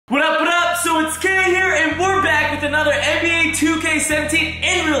it's Kay here, and we're back with another NBA 2K17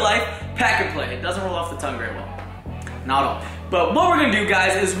 in real life pack and play. It doesn't roll off the tongue very well. Not all. But what we're gonna do,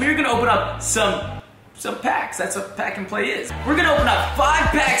 guys, is we're gonna open up some packs. That's what pack and play is. We're gonna open up 5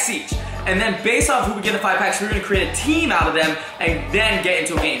 packs each, and then based off who we get the 5 packs, we're gonna create a team out of them and then get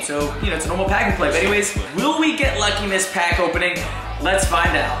into a game. So, you know, it's a normal pack and play. But anyways, will we get lucky in this pack opening? Let's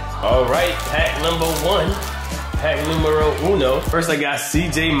find out. All right, pack number 1. Pack numero uno. First I got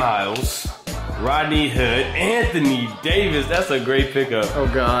CJ Miles, Rodney Hood, Anthony Davis. That's a great pickup. Oh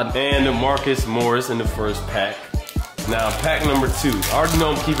God. And Marcus Morris in the first pack. Now pack number 2. I already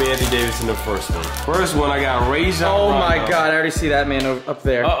know I'm keeping Anthony Davis in the first one. First one I got Rajon Oh Rondo. my God, I already see that man up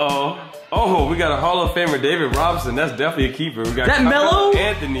there. Oh, we got a Hall of Famer, David Robinson. That's definitely a keeper. We got that Melo?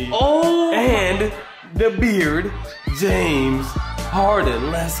 Anthony. Oh. And the beard, James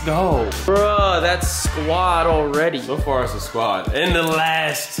Harden. Let's go. Bruh, that's squad already. So far it's a squad. In the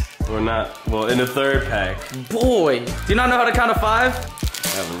last, or not, well, in the third pack. Boy, do you not know how to count to 5? I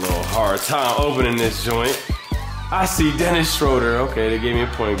have a little hard time opening this joint. I see Dennis Schroeder. Okay, they gave me a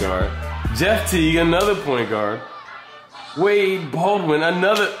point guard. Jeff Teague, another point guard. Wade Baldwin,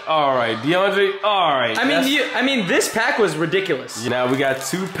 another. All right, DeAndre. All right. I mean, this pack was ridiculous. Now we got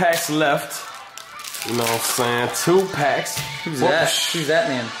 2 packs left. You know what I'm saying? 2 packs. Who's that? Who's that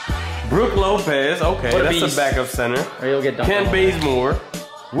man? Brooke Lopez. Okay, that's a backup center. Or you'll get dunked. Kent Bazemore.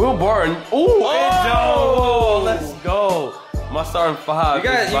 Will Barton. Ooh, and Joe. Let's go. My starting 5. You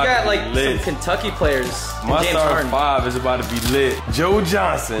got like some Kentucky players. My starting 5 is about to be lit. Joe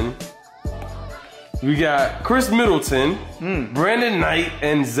Johnson. We got Chris Middleton, Brandon Knight,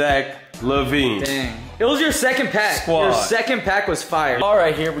 and Zach LaVine. Dang. It was your second pack. Squad. Your second pack was fire. All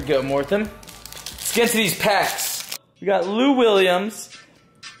right, here we go, Mortham. Let's get to these packs. We got Lou Williams,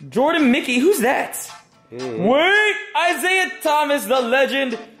 Jordan Mickey. Who's that? Wait, Isaiah Thomas, the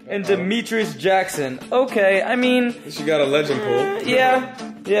legend, and Demetrius Jackson. Okay, I mean, You got a legend pool.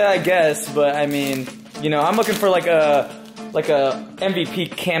 yeah, I guess, but I mean, you know, I'm looking for like a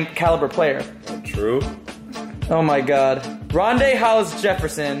MVP caliber player. True. Oh my God, Rondé Hollis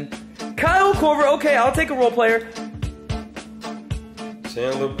Jefferson, Kyle Korver. Okay, I'll take a role player.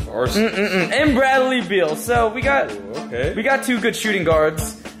 Chandler Parsons. And Bradley Beal. So we got okay. we got 2 good shooting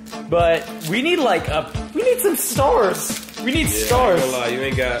guards, but we need some stars. We need stars. I ain't gonna lie, you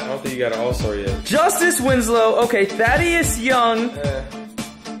ain't got. I don't think you got an all-star yet. Justice Winslow. Okay, Thaddeus Young.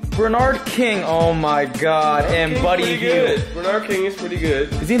 Bernard King. Oh my God. And King's Buddy Hield. Bernard King is pretty good.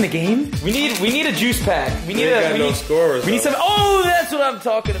 Is he in the game? We need a juice pack. We need no scorers. We need some. Oh, that's what I'm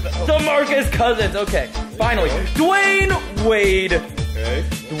talking about. DeMarcus Cousins. Okay, finally. Dwayne Wade. Okay.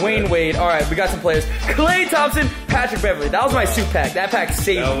 Dwayne Wade. All right, we got some players. Klay Thompson, Patrick Beverly. That was my suit pack. That pack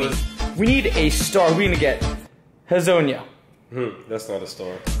saved me. We need a star. We're gonna get Hazonia. That's not a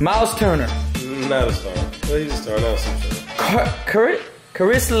star. Miles Turner. Not a star. Well, he's a star, not a superstar.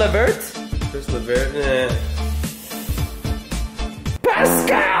 Caris LeVert. Chris LeVert. Nah.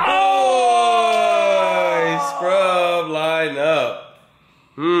 Pascal. Oh, scrub line up.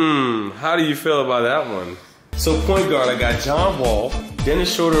 How do you feel about that one? So point guard, I got John Wall,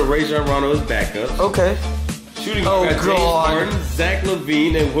 Dennis Schroeder, Rajon Rondo as backups. Okay. Shooting guard, I got James Harden, Zach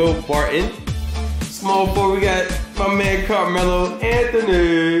LaVine, and Will Barton. Small forward, we got my man Carmelo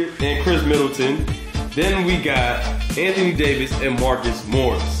Anthony and Chris Middleton. Then we got Anthony Davis and Marcus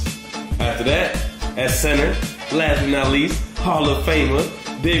Morris. After that, at center, last but not least, Hall of Famer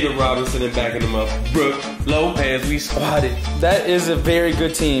David Robinson, and backing him up, Brooke Lopez. We squatted. That is a very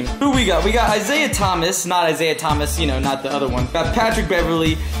good team. Who we got? We got Isaiah Thomas, not Isaiah Thomas, you know, not the other one. We got Patrick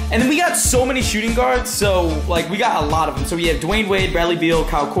Beverly, and then we got so many shooting guards, so like we got a lot of them. So we have Dwayne Wade, Bradley Beal,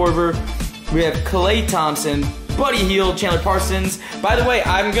 Kyle Korver. We have Klay Thompson, Buddy Hield, Chandler Parsons. By the way,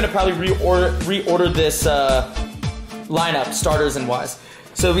 I'm gonna probably reorder this lineup, starters and wise.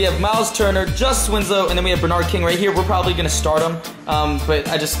 So we have Miles Turner, Justice Winslow, and then we have Bernard King right here. We're probably gonna start him, but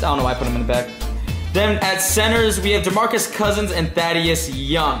I don't know why I put him in the back. Then at centers, we have DeMarcus Cousins and Thaddeus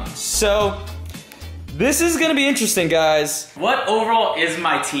Young. So this is gonna be interesting, guys. What overall is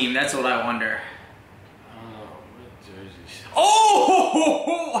my team? That's what I wonder.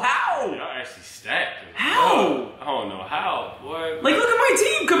 Oh, how? Y'all actually stacked. How? I don't know how. What? Like, look at my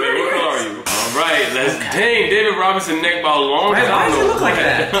team. Come here. What color are you? All right, let's. Dang, David Robinson neck by a long time. Why does he look like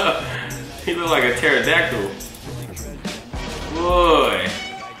that? He look like a pterodactyl. Boy.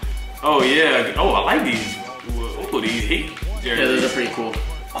 Oh yeah. Oh, I like these. Oh, these heat. Yeah, those are pretty cool.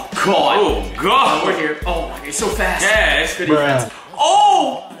 Oh God. Oh God. We're here. Oh my God, he's so fast. Yeah, it's good defense.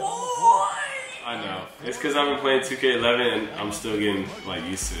 Oh boy. I know. It's because I've been playing 2K11 and I'm still getting like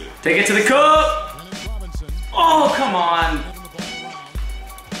used to it. Take it to the cup. Oh, come on.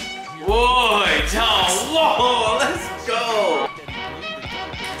 Boy.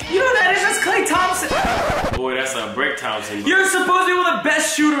 Thompson. Boy, that's a Break Thompson. You're supposed to be one of the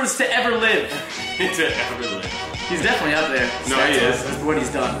best shooters to ever live. To ever live. He's definitely up there. No, he is. That's what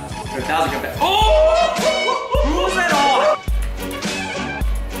he's done. 1,000 come back. Oh! Who was that on?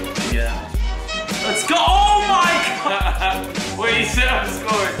 Yeah. Let's go. Oh my god. Wait, he said I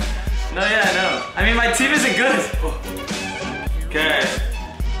scored. No, yeah, I know. I mean, my team isn't good. Cash.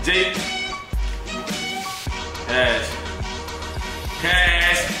 Jake. Cash.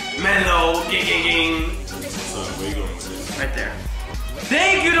 Cash. Melo. Ging, ging, ging. So, where you going with this? Right there.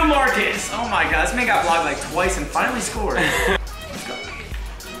 Thank you to Marcus. Oh my god, this man got blocked like twice and finally scored. Let's go.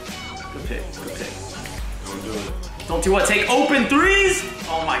 Good pick, good pick. Don't do it. Don't do what? Take open threes?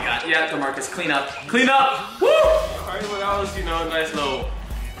 Oh my god. Yeah, DeMarcus, clean up. Clean up. Woo! Alright, well, that was, you know, a nice little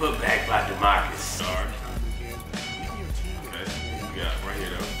put back by DeMarcus. Sorry. Okay, we got right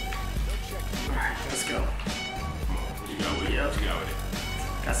here though. Alright, let's go. Come on, what you got with it? What you got with it?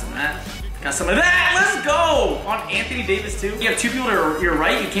 Got some of that. Got some of that. Let's go! On Anthony Davis too. You have two people to your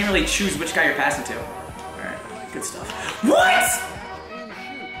right. You can't really choose which guy you're passing to. Alright, good stuff. What? Hey,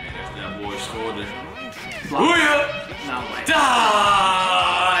 that's that boy's shoulder. Booyah! No way.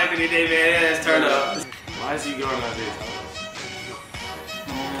 Anthony Davis, turn up. Why is he going out there?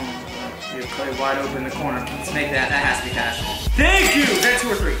 You have Clay wide open in the corner. Let's make that. That has to be cash. Thank you! Is that 2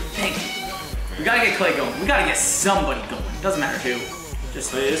 or 3? Thank you. We gotta get Clay going. We gotta get somebody going. Doesn't matter who.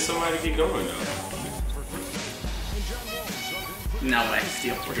 Just there is somebody to keep going though. No way.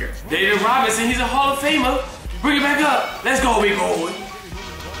 Steal. We're here. David Robinson, he's a Hall of Famer. Bring it back up. Let's go, big boy.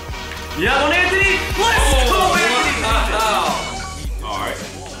 Yeah, on Anthony. Let's go, Anthony. Alright.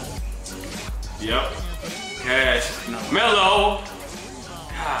 Yep. Cash. No. Melo.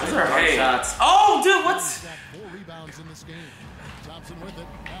 Those are hard shots. Oh, dude, what's...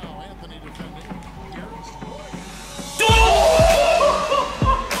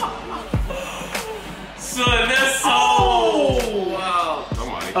 Son, that's so... Wow.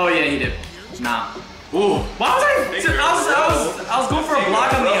 Somebody. Oh, yeah, he did. Nah. Ooh. Why was I was going for a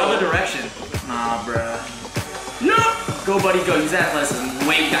block on the other direction. Nah, bruh. Yup. Go, buddy, go. Use that lesson.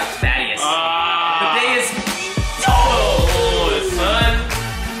 Wait, we got Thaddeus. Thaddeus. Oh, son.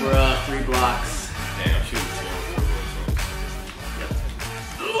 Bruh, 3 blocks. Damn, shoot.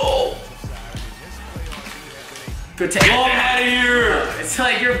 Oh. Good take. Get out of here. It's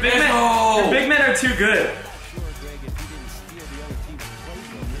like your big men are too good.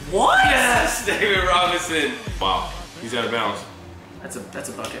 What? Yes, David Robinson. Wow, he's out of bounds. That's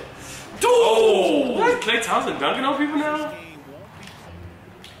a bucket. Oh, what? Klay Thompson dunking on people now?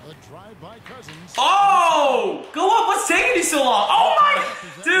 Oh! Go up! What's taking you so long? Oh my!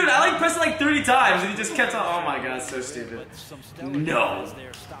 Dude, I like pressed it like 30 times and he just kept on. Oh my god, so stupid. No.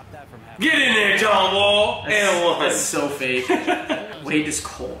 Get in there, John Wall. And one. That's so fake. Wade is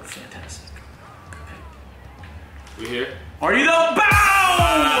cold. Fantastic. We here? Are you though?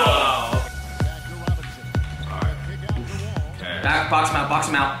 Bow! Alright. Okay. Back, box him out, box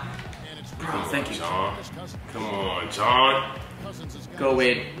him out. Bro, thank you. John. Come on, John. Go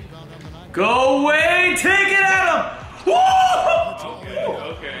Wade. Go Wade! Take it at him! Woo!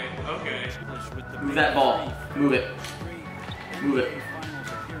 Okay. Move that ball. Move it. Move it.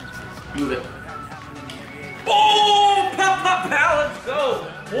 Move it. Oh! Pow, pow, pow! Let's go!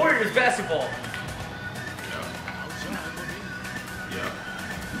 Warriors basketball. Yep.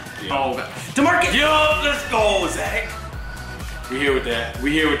 Oh, God. DeMarcus! Yup, let's go, Zach. We here with that.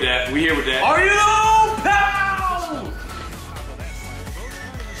 We here with that. Are you though? Pow!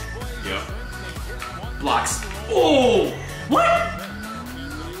 Yep. Blocks. Oh! What?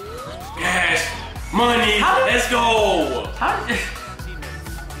 Cash. Money. Let's go. How did...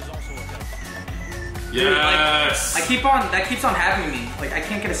 Yes. Like, that keeps on happening to me. Like, I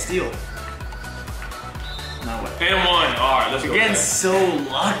can't get a steal. No way. And one. Alright, let's go. You're getting so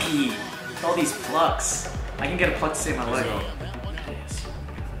lucky. With all these plucks. I can get a pluck to save my Let's life. go.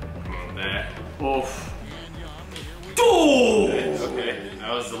 Come on, that. Oof. Oh! Okay,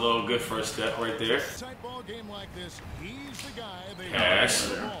 that was a little good first step right there. Cash.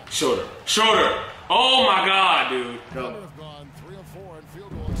 Shorter. Oh my god, dude. Go.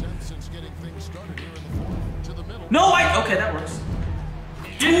 No, okay, that works.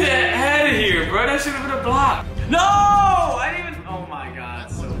 Get that out of here, bro. That should have been a block. No! I didn't even. Oh my god,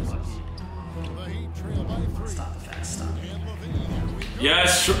 so lucky. Stop the fast, stop.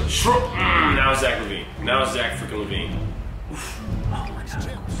 Yes, now Zach Levine. Now Zach freaking Levine. Oh my god.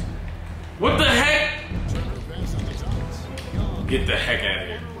 What the heck? Get the heck out of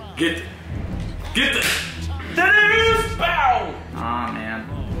here. Get the. That is bow! Aw, man.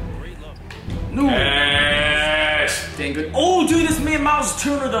 No. Yes. Dang good. Oh, dude, this man Miles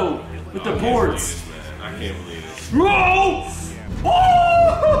Turner though. with the boards. I can't believe this. Whoa!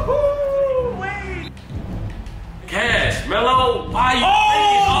 Oh! Wait! Cash, Melo, why you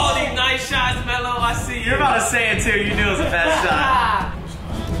making all these nice shots, Melo? I see you. You're about to say it too. You knew it was a bad shot.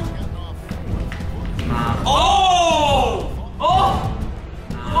 Oh! Oh!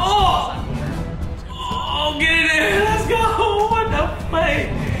 Oh! Oh, get in there. Let's go. What the fuck?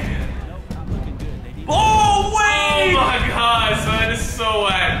 Oh, wait! Oh my god, son. This is so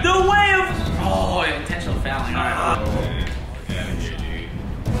whack. The way of... Oh, intentional fouling. All right. Get out of here, dude.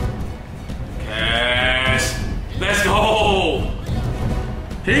 Cash. Let's go.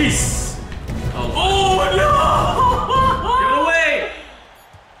 Peace. Oh, no. Give it away.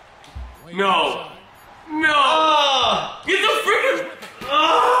 No. No. Get the freaking...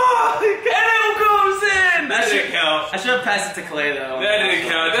 Kale goes in. That didn't count. I should have passed it to Clay, though. That didn't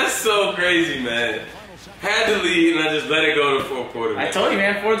count. That's so crazy, man. Had to lead and I just let it go in the fourth quarter, man. I told you,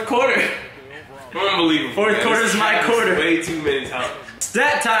 man. Fourth quarter. Unbelievable. Fourth man. quarter is my quarter. Way too many times.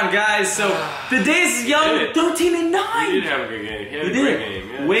 Stat time, guys. So, the Days Young, 13 and 9. He did have a good game. He had a He great did.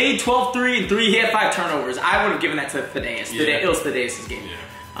 game. Yeah. Wade 12-3 and 3. He had 5 turnovers. I would have given that to Thaddeus. Yeah. It was Thaddeus' game.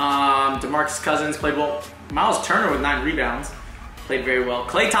 Yeah. DeMarcus Cousins played well. Miles Turner with 9 rebounds. Played very well.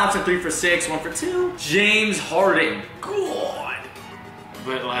 Klay Thompson 3 for 6, 1 for 2. James Harden. God.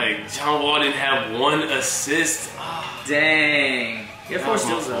 But like, John Wall didn't have 1 assist. Dang. He had 4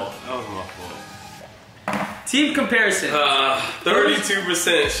 steals though. That was my fault. Team comparison.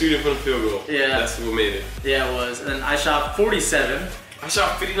 32% shooting from the field goal. Yeah. That's what made it. Yeah, it was. And then I shot 47. I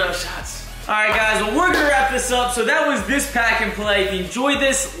shot 59 shots. Alright guys, well we're gonna wrap this up. So that was this pack and play. If you enjoyed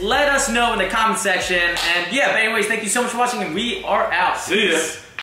this, let us know in the comment section. And yeah, but anyways, thank you so much for watching and we are out. See ya.